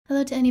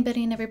Hello to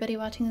anybody and everybody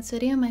watching this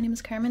video. My name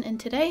is Carmen and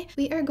today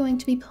we are going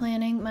to be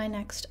planning my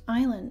next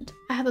island.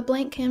 I have a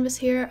blank canvas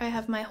here. I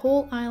have my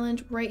whole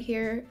island right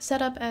here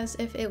set up as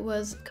if it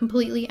was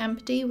completely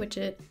empty, which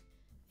it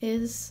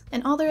is.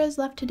 And all there is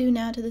left to do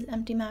now to this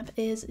empty map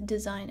is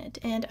design it.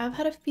 And I've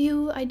had a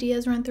few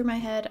ideas run through my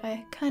head.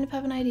 I kind of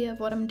have an idea of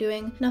what I'm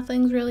doing.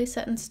 Nothing's really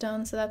set in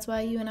stone, so that's why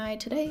you and I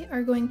today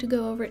are going to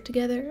go over it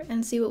together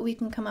and see what we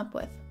can come up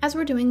with. As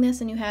we're doing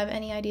this and you have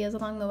any ideas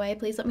along the way,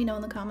 please let me know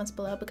in the comments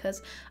below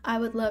because I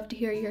would love to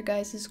hear your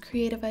guys'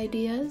 creative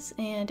ideas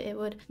and it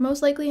would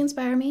most likely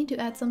inspire me to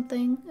add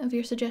something of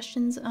your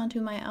suggestions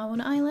onto my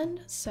own island.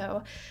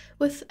 So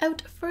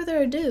without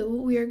further ado,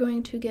 we are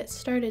going to get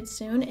started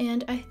soon,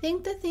 and I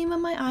think the theme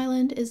of my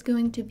island is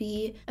going to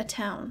be a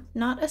town.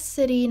 Not a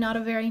city, not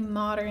a very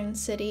modern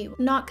city,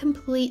 not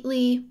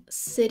completely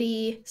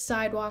city,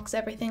 sidewalks,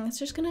 everything. It's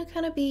just gonna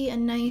kind of be a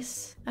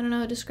nice, I don't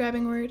know,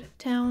 describing word,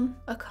 town,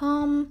 a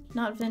calm,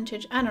 not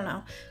vintage, I don't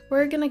know.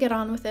 We're gonna get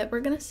on with it.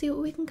 We're gonna see what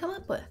we can come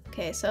up with.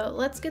 Okay, so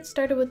let's get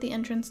started with the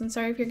entrance, and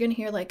sorry if you're gonna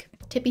hear like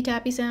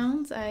tippy-tappy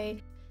sounds.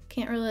 I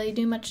can't really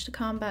do much to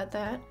combat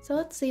that. So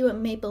let's see what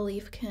Maple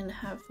Leaf can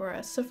have for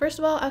us. So first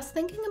of all, I was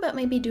thinking about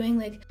maybe doing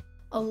like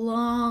a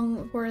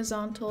long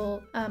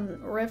horizontal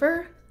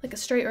river, like a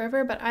straight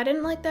river, but I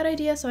didn't like that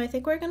idea, so I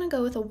think we're gonna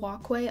go with a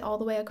walkway all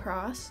the way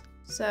across.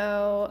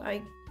 So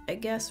I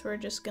guess we're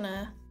just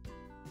gonna,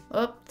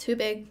 oh, too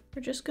big.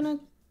 We're just gonna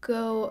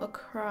go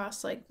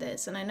across like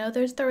this, and I know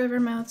there's the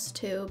river mouths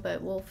too,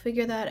 but we'll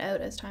figure that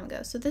out as time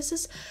goes. So this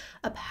is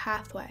a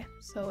pathway.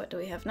 So what do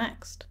we have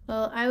next?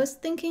 Well, I was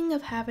thinking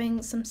of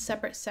having some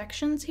separate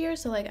sections here.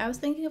 So like I was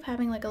thinking of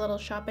having like a little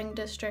shopping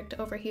district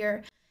over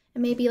here,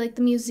 and maybe like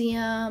the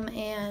museum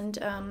and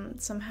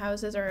some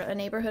houses or a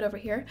neighborhood over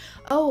here.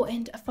 Oh,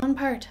 and a fun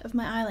part of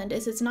my island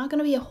is it's not going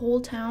to be a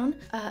whole town.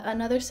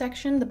 Another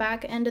section, the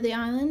back end of the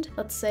island,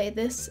 let's say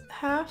this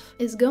half,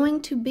 is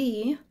going to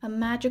be a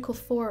magical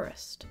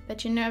forest.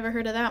 Bet you never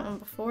heard of that one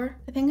before.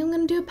 I think I'm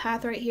going to do a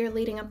path right here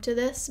leading up to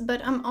this,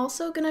 but I'm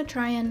also going to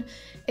try and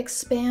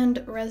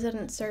expand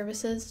resident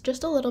services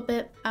just a little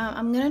bit.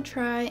 I'm going to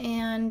try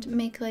and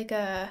make like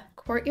a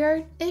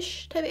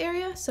courtyard-ish type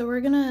area, so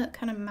we're gonna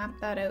kind of map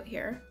that out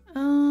here.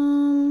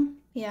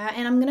 Yeah,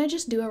 and I'm gonna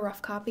just do a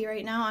rough copy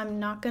right now. I'm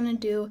not gonna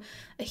do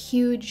a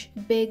huge,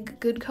 big,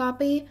 good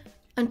copy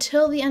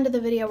until the end of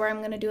the video where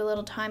I'm gonna do a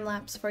little time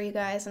lapse for you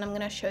guys and I'm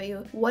gonna show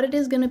you what it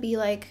is gonna be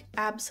like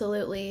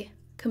absolutely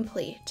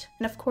complete.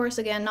 And of course,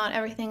 again, not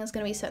everything is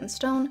going to be set in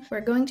stone. We're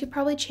going to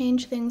probably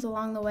change things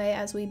along the way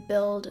as we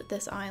build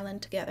this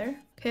island together.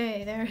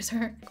 Okay, there's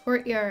our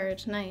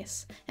courtyard,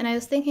 nice. And I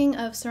was thinking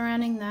of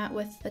surrounding that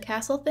with the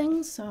castle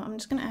things, so I'm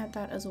just gonna add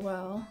that as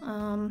well.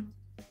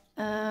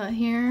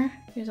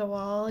 Here's a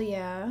wall,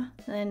 yeah.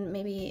 And then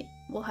maybe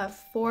we'll have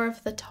 4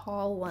 of the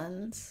tall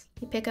ones.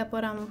 You pick up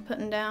what I'm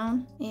putting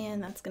down,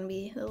 and that's gonna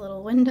be the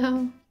little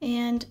window.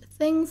 And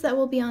things that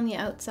will be on the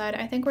outside,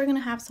 I think we're gonna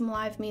have some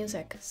live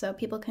music, so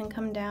people can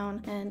come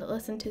down and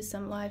listen to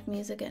some live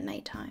music at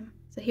nighttime.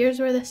 So here's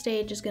where the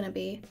stage is gonna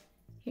be.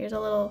 Here's a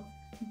little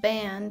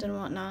band and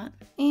whatnot,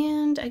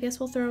 and I guess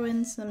we'll throw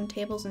in some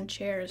tables and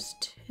chairs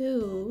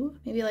too,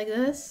 maybe like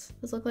this.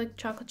 Those look like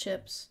chocolate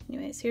chips.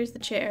 Anyways, here's the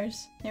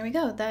chairs. There we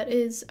go. That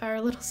is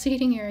our little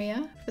seating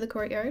area for the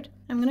courtyard.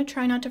 I'm gonna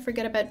try not to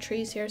forget about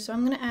trees here, so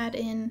I'm gonna add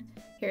in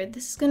here,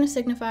 this is gonna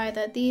signify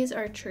that these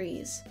are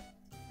trees,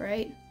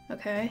 right?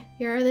 Okay,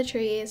 here are the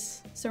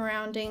trees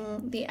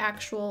surrounding the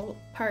actual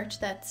part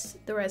that's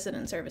the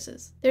resident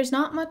services. There's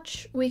not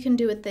much we can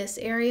do with this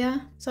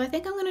area, so I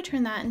think I'm gonna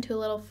turn that into a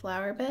little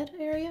flower bed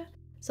area.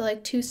 So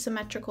like 2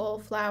 symmetrical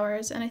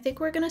flowers, and I think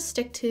we're gonna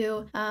stick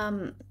to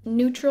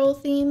neutral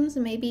themes.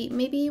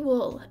 Maybe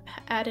we'll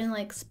add in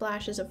like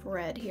splashes of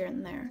red here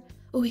and there.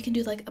 Oh, we can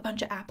do like a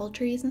bunch of apple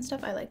trees and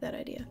stuff. I like that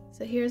idea.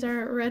 So here's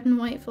our red and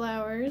white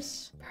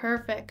flowers.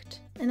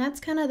 Perfect. And that's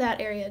kind of that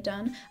area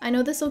done. I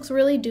know this looks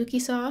really dookie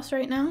sauce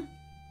right now.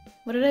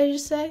 What did I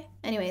just say?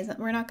 Anyways,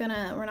 we're not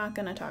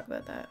gonna talk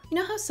about that. You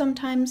know how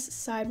sometimes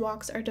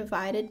sidewalks are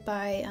divided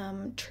by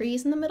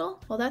trees in the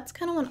middle? Well, that's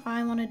kind of what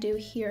I want to do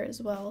here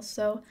as well.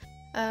 So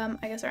I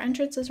guess our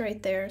entrance is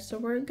right there, so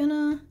we're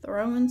gonna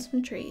throw in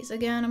some trees.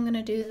 Again, I'm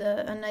gonna do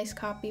a nice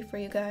copy for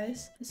you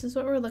guys. This is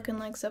what we're looking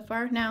like so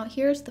far. Now,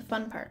 here's the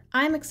fun part.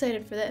 I'm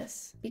excited for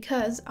this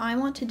because I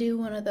want to do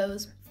one of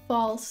those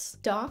false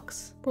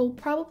docks. We'll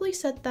probably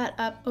set that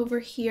up over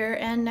here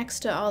and next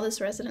to all this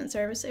resident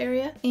service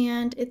area,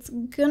 and it's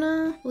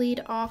gonna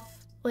lead off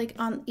like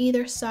on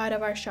either side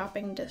of our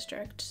shopping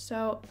district.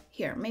 So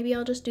here, maybe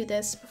I'll just do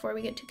this before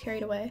we get too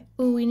carried away.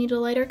 Ooh, we need a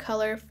lighter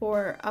color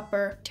for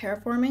upper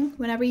terraforming.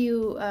 Whenever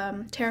you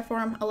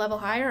terraform a level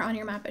higher on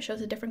your map, it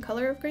shows a different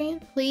color of green.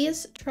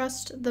 Please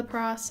trust the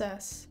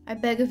process. I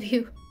beg of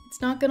you.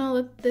 It's not gonna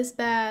look this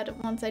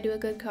bad once I do a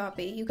good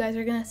copy. You guys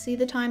are gonna see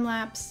the time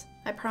lapse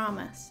I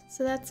promise.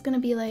 So that's gonna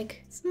be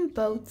like some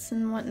boats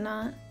and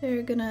whatnot.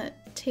 They're gonna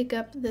take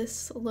up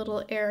this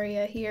little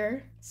area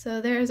here.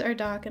 So there's our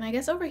dock, and I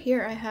guess over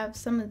here I have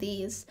some of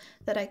these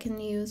that I can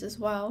use as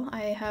well.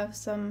 I have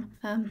some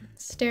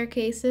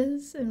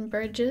staircases and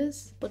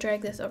bridges. We'll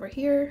drag this over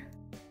here,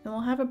 and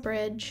we'll have a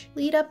bridge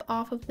lead up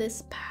off of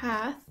this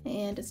path,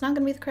 and it's not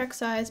gonna be the correct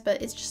size,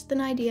 but it's just an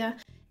idea.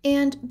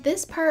 And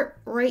this part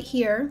right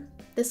here,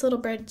 this little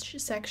bridge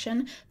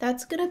section,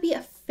 that's gonna be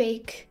a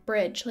fake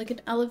bridge, like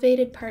an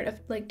elevated part of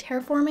like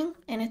terraforming,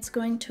 and it's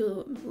going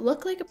to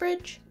look like a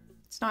bridge.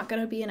 It's not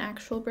gonna be an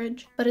actual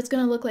bridge, but it's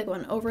gonna look like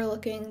one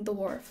overlooking the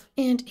wharf.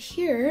 And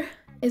here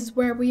is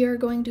where we are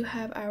going to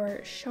have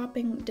our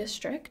shopping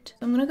district.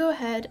 So I'm gonna go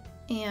ahead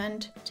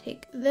and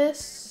take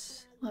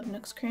this, we'll have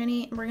Nook's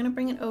Cranny, and we're gonna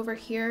bring it over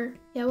here.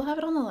 Yeah, we'll have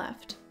it on the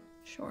left.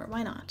 Sure,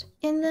 why not?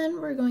 And then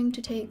we're going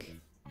to take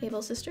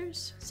Able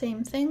Sisters,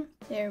 same thing.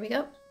 There we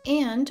go.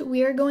 And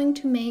we are going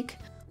to make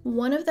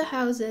one of the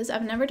houses.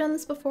 I've never done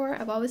this before.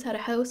 I've always had a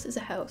house as a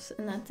house,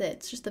 and that's it.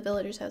 It's just the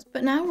villager's house.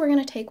 But now we're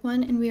gonna take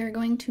one and we are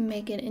going to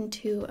make it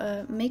into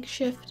a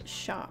makeshift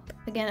shop.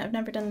 Again, I've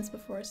never done this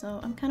before, so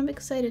I'm kind of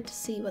excited to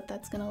see what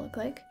that's gonna look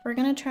like. We're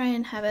gonna try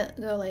and have it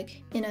go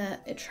like in a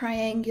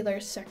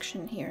triangular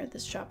section here,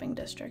 this shopping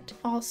district.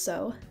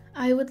 Also,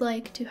 I would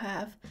like to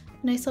have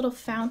a nice little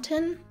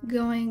fountain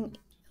going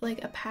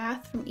like a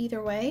path from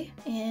either way,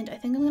 and I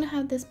think I'm gonna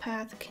have this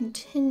path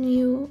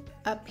continue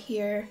up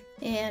here,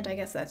 and I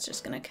guess that's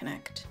just gonna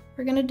connect.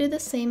 We're gonna do the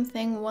same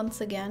thing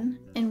once again,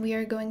 and we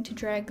are going to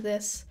drag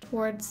this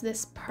towards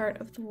this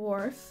part of the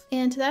wharf,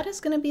 and that is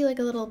gonna be like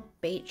a little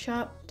bait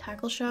shop,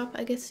 tackle shop,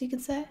 I guess you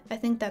could say. I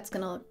think that's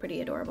gonna look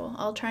pretty adorable.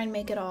 I'll try and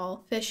make it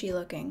all fishy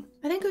looking.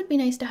 I think it would be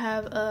nice to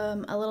have a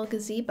little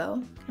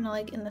gazebo, kind of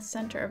like in the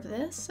center of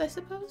this, I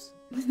suppose.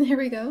 There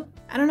we go.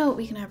 I don't know what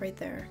we can have right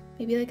there.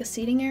 Maybe like a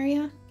seating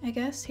area, I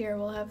guess. Here,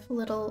 we'll have a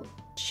little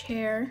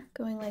chair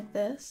going like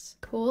this.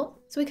 Cool.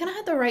 So we kind of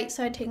had the right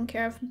side taken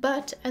care of,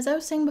 but as I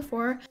was saying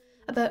before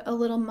about a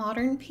little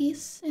modern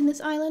piece in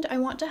this island, I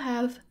want to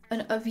have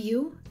a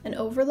view, an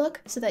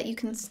overlook, so that you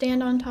can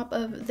stand on top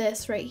of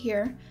this right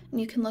here and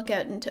you can look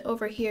out into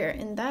over here,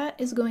 and that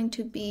is going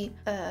to be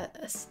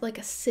like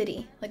a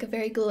city, like a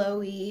very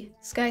glowy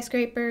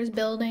skyscrapers,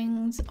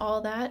 buildings, all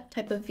that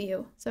type of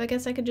view. So I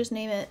guess I could just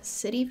name it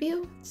city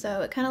view.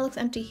 So it kind of looks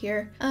empty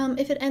here.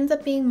 If it ends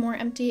up being more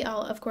empty,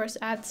 I'll of course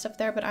add stuff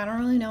there, but I don't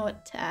really know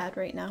what to add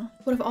right now.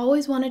 What I've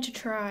always wanted to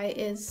try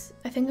is,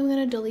 I think I'm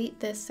gonna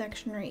delete this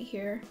section right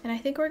here, and I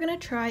think we're gonna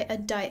try a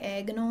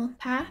diagonal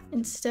path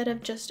instead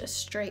of just a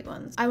straight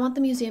one. I want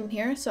the museum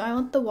here, so I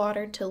want the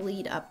water to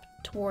lead up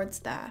towards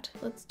that.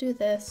 Let's do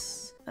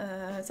this.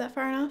 Is that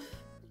far enough,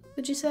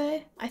 would you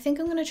say? I think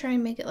I'm gonna try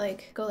and make it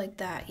like go like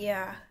that.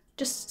 Yeah,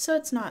 just so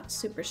it's not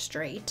super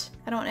straight.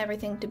 I don't want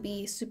everything to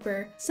be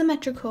super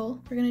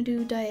symmetrical. We're gonna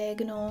do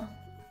diagonal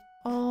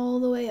all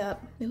the way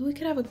up. Maybe we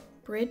could have a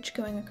bridge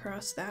going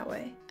across that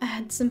way.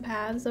 Add some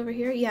paths over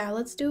here. Yeah,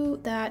 let's do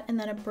that, and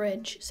then a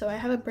bridge. So I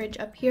have a bridge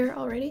up here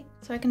already,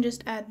 so I can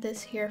just add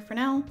this here for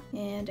now,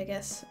 and I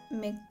guess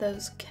make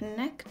those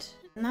connect,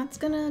 and that's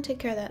gonna take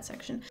care of that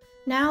section.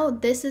 Now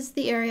this is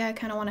the area I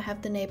kind of want to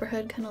have the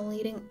neighborhood kind of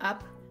leading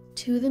up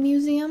to the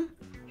museum.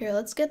 Here,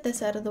 let's get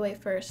this out of the way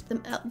first.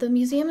 The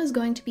museum is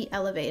going to be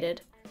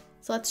elevated,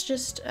 so let's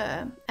just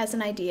as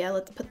an idea,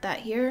 let's put that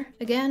here.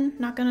 Again,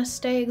 not gonna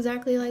stay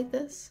exactly like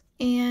this.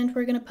 And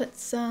we're gonna put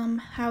some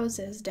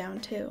houses down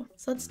too.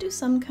 So let's do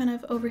some kind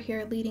of over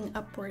here leading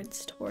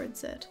upwards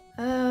towards it.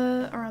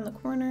 Around the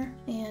corner,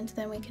 and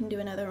then we can do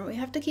another one. We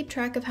have to keep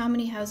track of how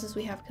many houses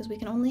we have because we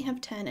can only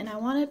have 10, and I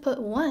want to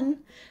put one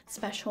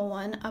special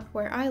one up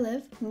where I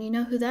live, and you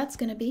know who that's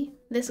gonna be?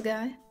 This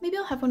guy. Maybe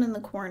I'll have one in the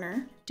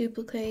corner.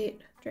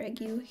 Duplicate,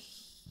 drag you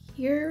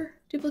here,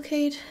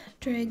 duplicate,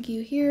 drag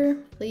you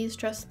here. Please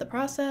trust the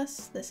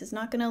process. This is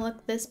not gonna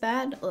look this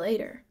bad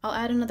later. I'll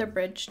add another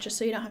bridge just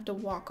so you don't have to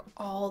walk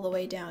all the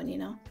way down, you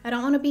know? I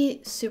don't want to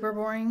be super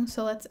boring,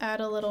 so let's add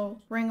a little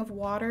ring of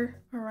water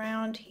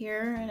around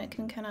here, and it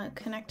can kind of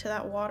connect to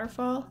that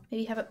waterfall.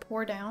 Maybe have it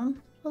pour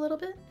down a little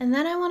bit. And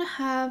then I want to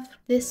have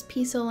this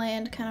piece of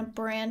land kind of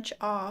branch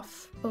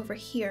off over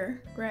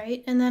here,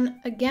 right? And then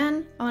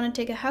again, I want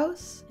to take a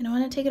house, and I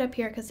want to take it up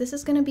here because this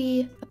is going to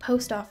be a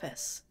post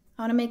office.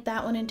 I want to make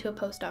that one into a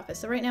post office.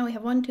 So right now we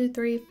have 1, 2,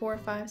 3, 4,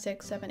 5,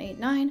 6, 7, 8,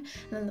 9. And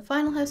then the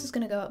final house is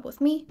going to go up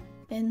with me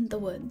in the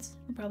woods.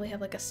 We'll probably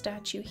have like a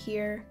statue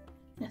here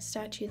and a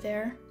statue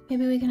there.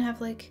 Maybe we can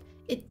have like,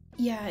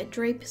 it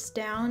drapes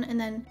down, and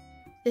then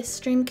this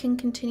stream can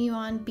continue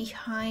on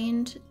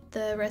behind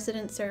the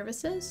resident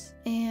services.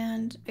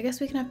 And I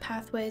guess we can have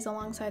pathways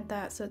alongside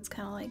that, so it's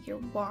kind of like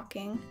you're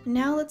walking.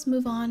 Now let's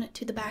move on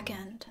to the back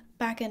end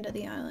of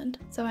the island.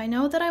 So I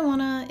know that I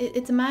wanna,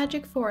 it's a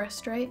magic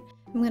forest, right?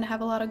 I'm gonna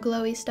have a lot of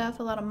glowy stuff,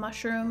 a lot of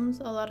mushrooms,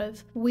 a lot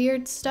of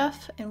weird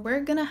stuff, and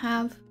we're gonna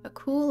have a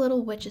cool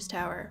little witch's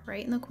tower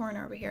right in the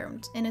corner over here.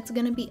 And it's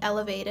gonna be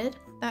elevated,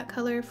 that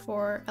color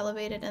for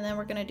elevated, and then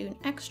we're gonna do an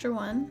extra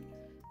one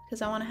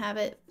because I wanna have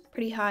it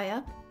pretty high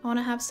up. I want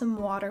to have some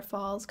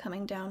waterfalls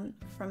coming down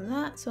from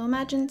that. So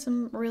imagine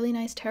some really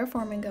nice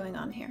terraforming going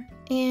on here.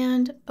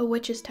 And a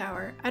witch's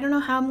tower. I don't know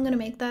how I'm going to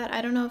make that.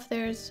 I don't know if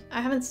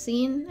I haven't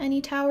seen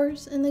any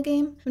towers in the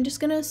game. I'm just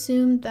going to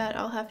assume that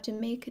I'll have to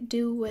make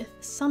do with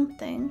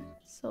something.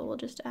 So we'll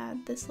just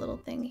add this little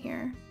thing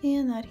here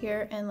and that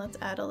here, and let's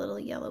add a little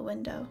yellow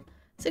window,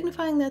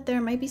 signifying that there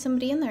might be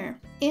somebody in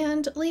there.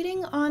 And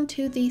leading on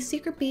to the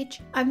secret beach,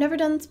 I've never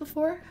done this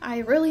before. I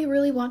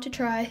really want to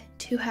try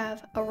to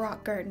have a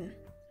rock garden.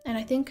 And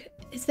I think,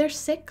 is there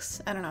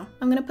 6? I don't know.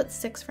 I'm gonna put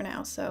 6 for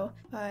now. So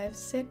 5,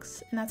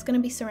 6, and that's gonna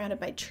be surrounded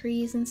by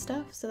trees and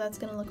stuff. So that's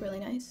gonna look really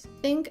nice.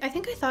 I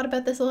think I thought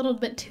about this a little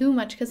bit too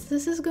much because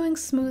this is going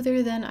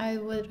smoother than I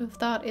would have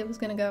thought it was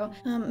gonna go.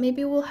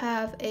 Maybe we'll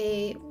have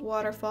a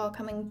waterfall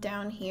coming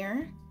down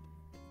here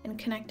and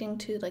connecting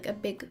to like a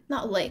big,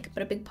 not lake,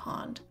 but a big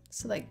pond.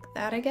 So like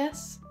that, I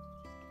guess.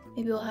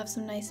 Maybe we'll have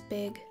some nice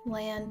big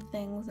land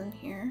things in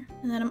here.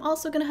 And then I'm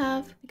also gonna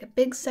have like a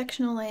big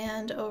section of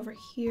land over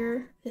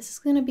here. This is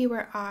gonna be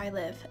where I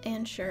live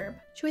and Sherb.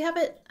 Should we have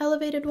it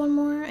elevated one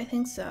more? I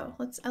think so.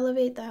 Let's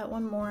elevate that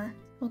one more.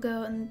 We'll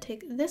go and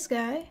take this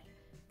guy,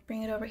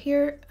 bring it over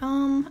here.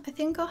 I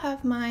think I'll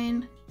have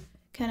mine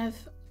kind of,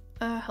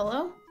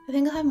 hello? I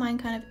think I'll have mine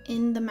kind of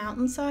in the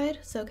mountainside,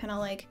 so kind of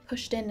like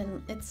pushed in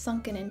and it's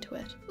sunken into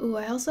it. Ooh,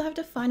 I also have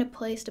to find a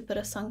place to put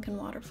a sunken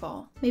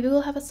waterfall. Maybe we'll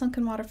have a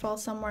sunken waterfall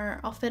somewhere.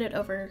 I'll fit it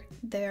over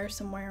there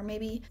somewhere.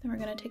 Maybe then we're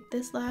gonna take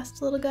this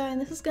last little guy,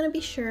 and this is gonna be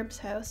Sherb's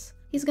house.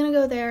 He's gonna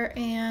go there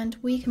and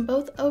we can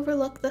both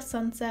overlook the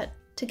sunset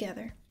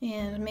together.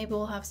 And maybe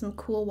we'll have some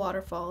cool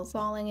waterfalls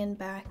falling in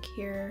back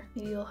here.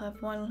 Maybe we'll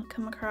have one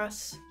come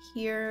across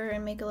here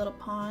and make a little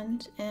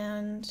pond.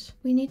 And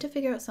we need to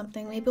figure out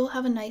something. Maybe we'll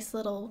have a nice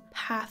little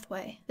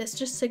pathway. This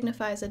just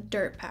signifies a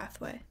dirt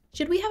pathway.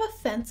 Should we have a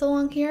fence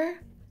along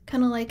here?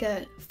 Kind of like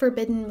a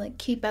forbidden like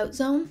keep out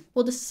zone?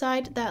 We'll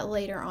decide that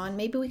later on.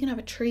 Maybe we can have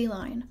a tree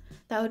line.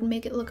 That would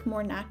make it look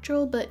more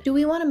natural, but do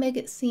we want to make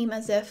it seem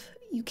as if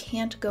you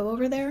can't go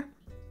over there?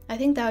 I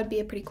think that would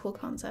be a pretty cool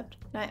concept.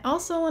 And I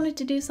also wanted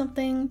to do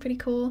something pretty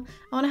cool.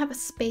 I want to have a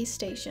space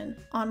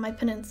station on my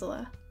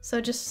peninsula.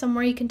 So just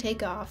somewhere you can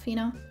take off, you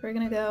know? We're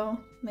gonna go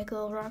make a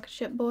little rocket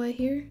ship boy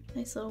here.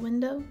 Nice little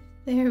window.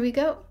 There we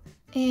go.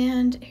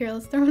 And here,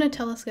 let's throw in a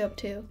telescope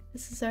too.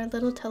 This is our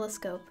little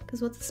telescope.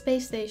 Because what's a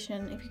space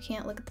station if you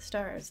can't look at the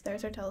stars?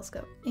 There's our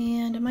telescope.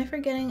 And am I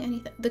forgetting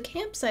anything? The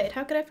campsite.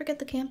 How could I forget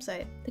the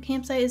campsite? The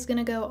campsite is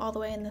gonna go all the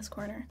way in this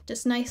corner.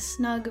 Just nice,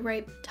 snug,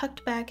 right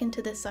tucked back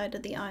into this side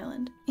of the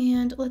island.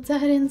 And let's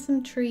add in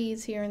some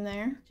trees here and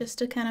there, just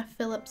to kind of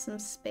fill up some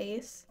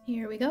space.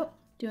 Here we go.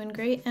 Doing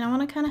great. And I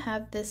want to kind of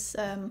have this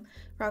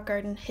rock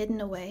garden hidden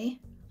away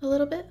a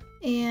little bit.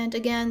 And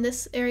again,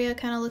 this area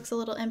kind of looks a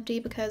little empty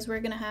because we're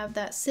gonna have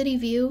that city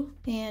view.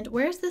 And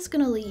where's this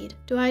gonna lead?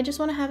 Do I just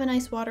want to have a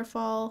nice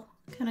waterfall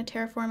kind of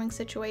terraforming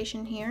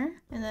situation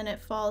here, and then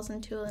it falls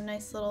into a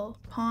nice little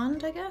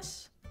pond, I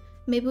guess?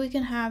 Maybe we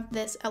can have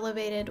this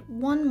elevated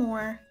one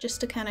more just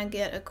to kind of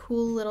get a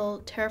cool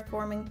little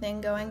terraforming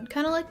thing going.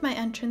 Kind of like my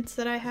entrance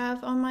that I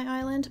have on my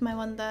island, my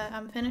one that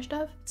I'm finished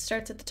of. It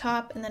starts at the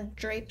top and then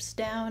drapes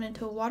down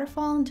into a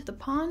waterfall into the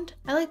pond.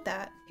 I like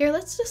that. Here,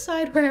 let's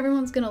decide where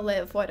everyone's gonna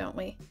live, why don't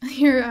we?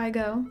 Here I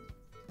go.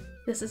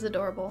 This is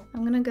adorable.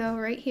 I'm gonna go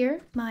right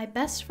here. My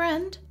best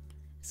friend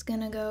is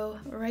gonna go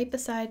right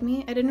beside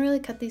me. I didn't really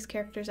cut these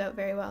characters out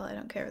very well, I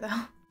don't care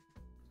though.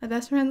 My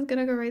best friend's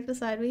gonna go right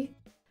beside me.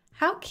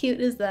 How cute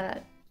is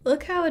that?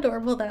 Look how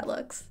adorable that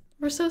looks.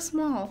 We're so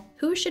small.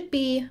 Who should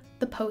be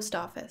the post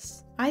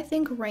office? I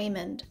think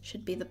Raymond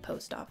should be the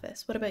post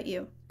office. What about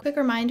you? Quick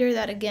reminder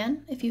that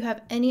again, if you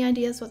have any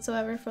ideas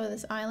whatsoever for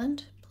this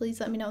island,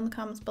 please let me know in the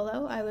comments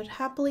below. I would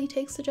happily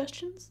take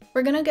suggestions.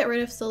 We're gonna get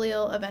rid of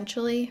Salil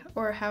eventually,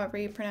 or however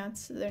you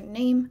pronounce their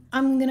name.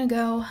 I'm gonna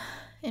go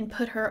and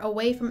put her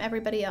away from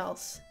everybody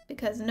else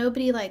because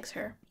nobody likes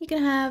her. You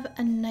can have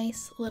a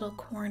nice little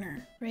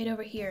corner right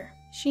over here.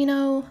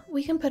 Shino,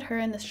 we can put her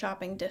in the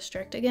shopping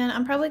district. Again,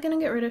 I'm probably gonna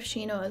get rid of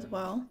Shino as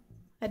well.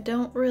 I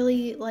don't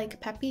really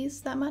like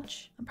Peppies that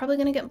much. I'm probably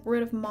gonna get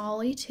rid of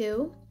Molly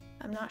too.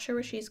 I'm not sure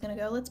where she's gonna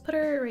go. Let's put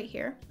her right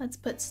here. Let's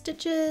put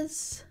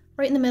Stitches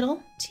right in the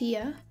middle.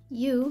 Tia,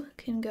 you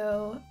can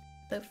go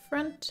the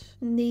front.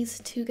 And these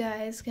two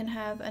guys can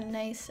have a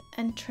nice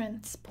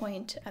entrance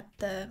point at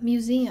the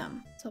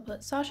museum. So I'll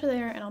put Sasha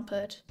there and I'll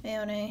put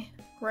Mayone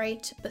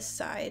right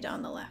beside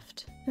on the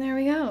left. And there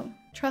we go.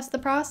 Trust the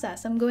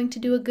process. I'm going to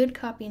do a good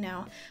copy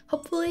now.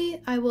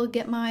 Hopefully I will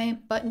get my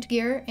butt into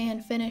gear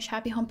and finish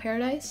Happy Home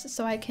Paradise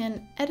so I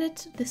can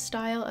edit the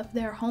style of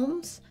their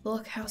homes.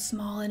 Look how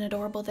small and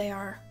adorable they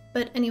are.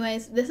 But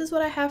anyways, this is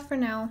what I have for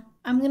now.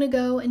 I'm gonna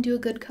go and do a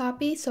good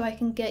copy so I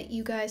can get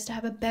you guys to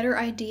have a better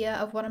idea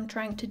of what I'm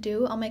trying to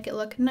do. I'll make it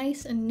look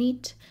nice and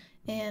neat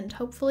and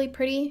hopefully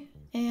pretty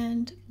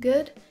and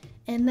good.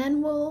 And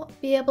then we'll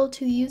be able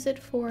to use it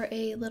for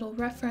a little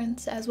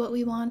reference as what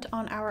we want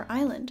on our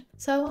island.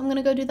 So I'm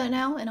gonna go do that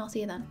now and I'll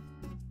see you then.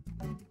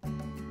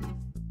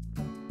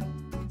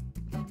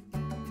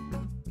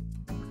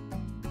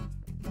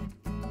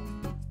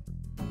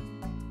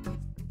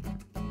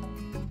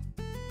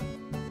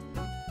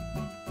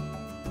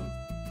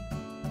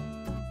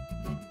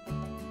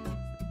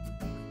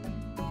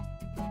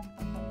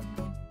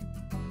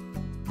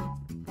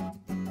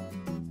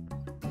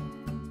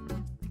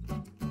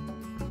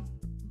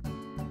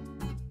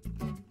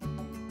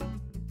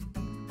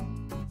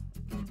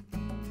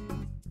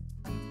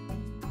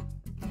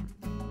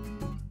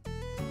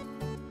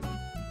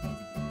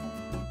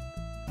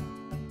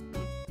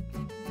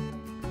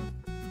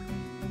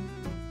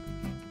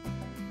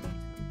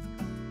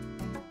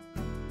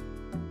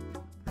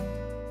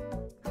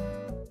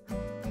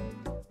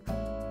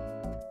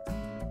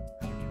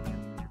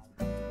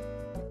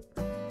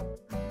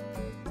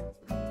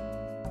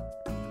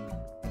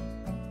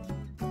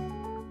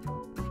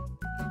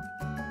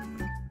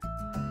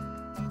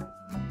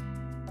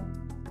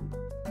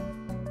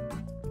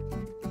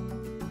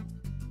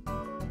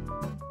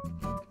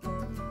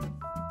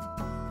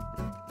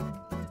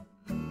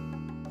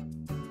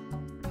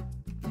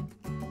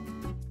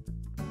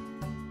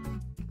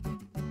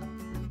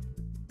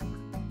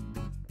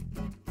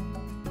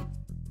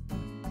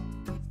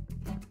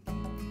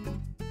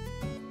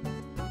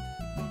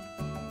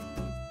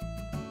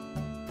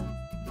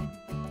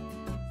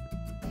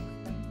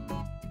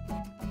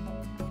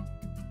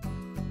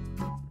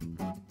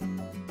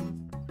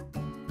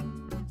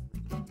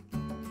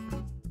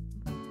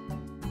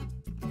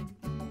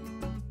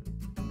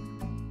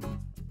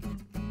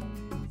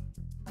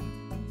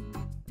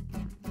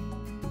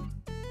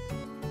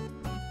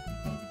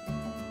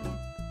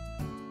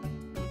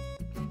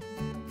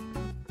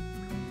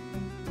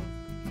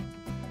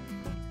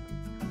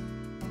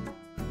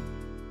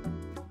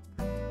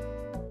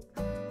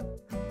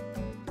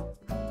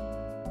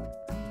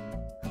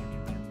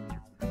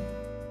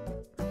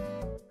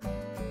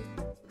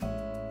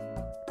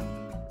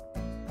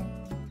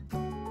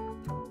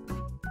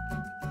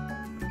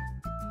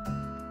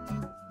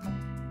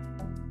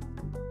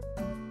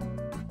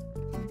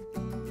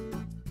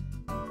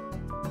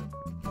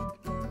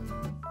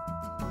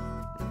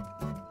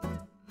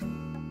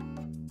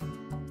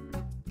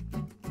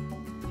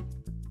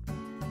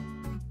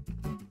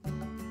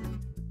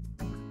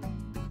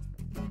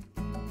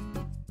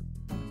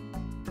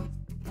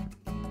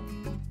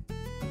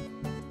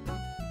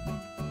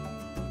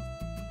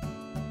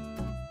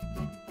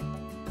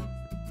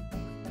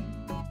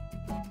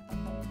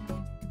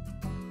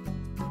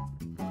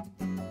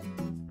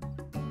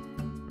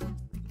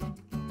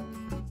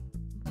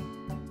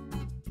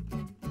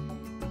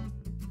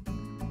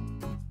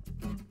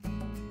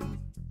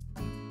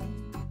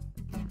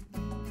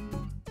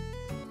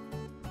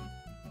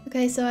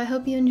 Okay, so I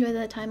hope you enjoyed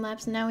that time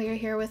lapse. Now we are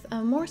here with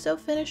a more so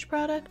finished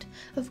product.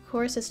 Of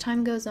course, as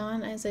time goes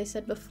on, as I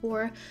said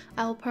before,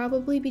 I'll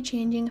probably be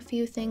changing a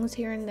few things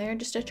here and there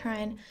just to try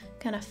and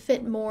kind of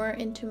fit more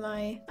into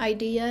my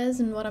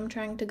ideas and what I'm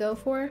trying to go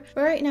for.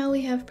 But right now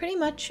we have pretty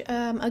much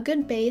a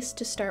good base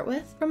to start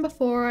with. From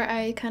before,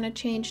 I kind of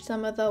changed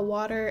some of the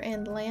water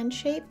and land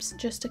shapes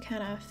just to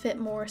kind of fit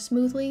more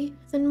smoothly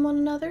than one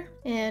another.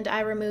 And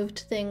I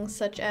removed things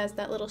such as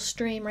that little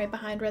stream right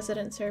behind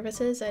resident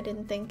services. I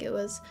didn't think it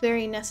was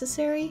very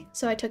necessary,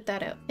 so I took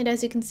that out. And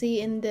as you can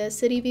see in the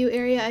city view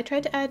area, I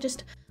tried to add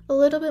just a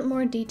little bit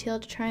more detail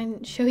to try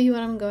and show you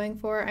what I'm going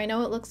for. I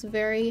know it looks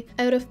very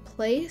out of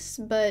place,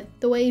 but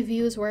the way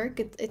views work,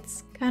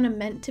 it's kind of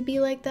meant to be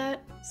like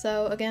that.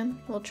 So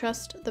again, we'll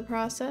trust the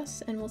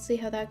process and we'll see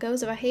how that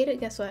goes. If I hate it,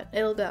 guess what?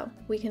 It'll go.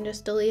 We can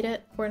just delete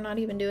it or not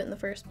even do it in the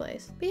first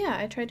place. But yeah,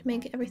 I tried to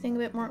make everything a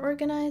bit more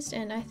organized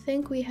and I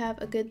think we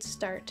have a good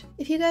start.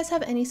 If you guys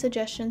have any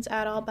suggestions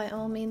at all, by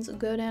all means,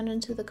 go down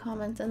into the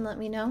comments and let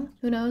me know.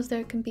 Who knows,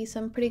 there can be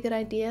some pretty good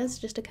ideas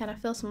just to kind of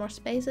fill some more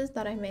spaces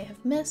that I may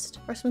have missed,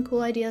 or some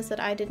cool ideas that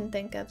I didn't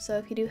think of. So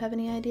if you do have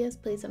any ideas,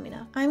 please let me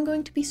know. I'm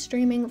going to be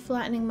streaming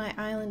Flattening My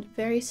Island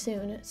very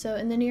soon. So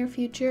in the near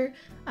future,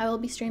 I will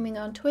be streaming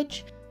on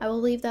Twitch. I will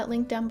leave that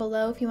link down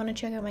below if you want to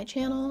check out my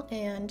channel,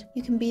 and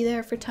you can be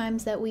there for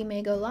times that we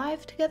may go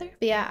live together.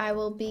 But yeah, I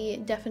will be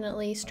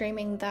definitely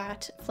streaming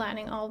that,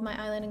 flattening all of my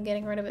island and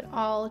getting rid of it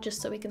all,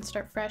 just so we can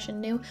start fresh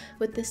and new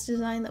with this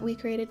design that we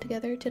created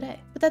together today.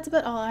 But that's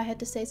about all I had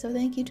to say, so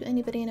thank you to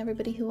anybody and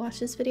everybody who watched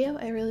this video.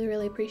 I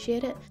really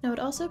appreciate it. And I would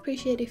also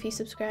appreciate if you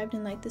subscribed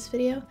and liked this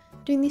video.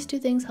 Doing these two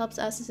things helps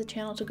us as a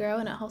channel to grow,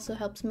 and it also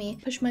helps me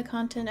push my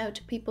content out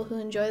to people who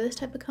enjoy this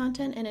type of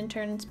content, and in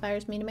turn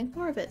inspires me to make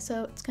more of it,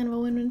 so it's kind of a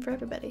win-win for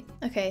everybody.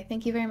 Okay,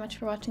 thank you very much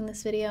for watching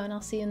this video, and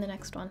I'll see you in the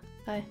next one.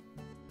 Bye.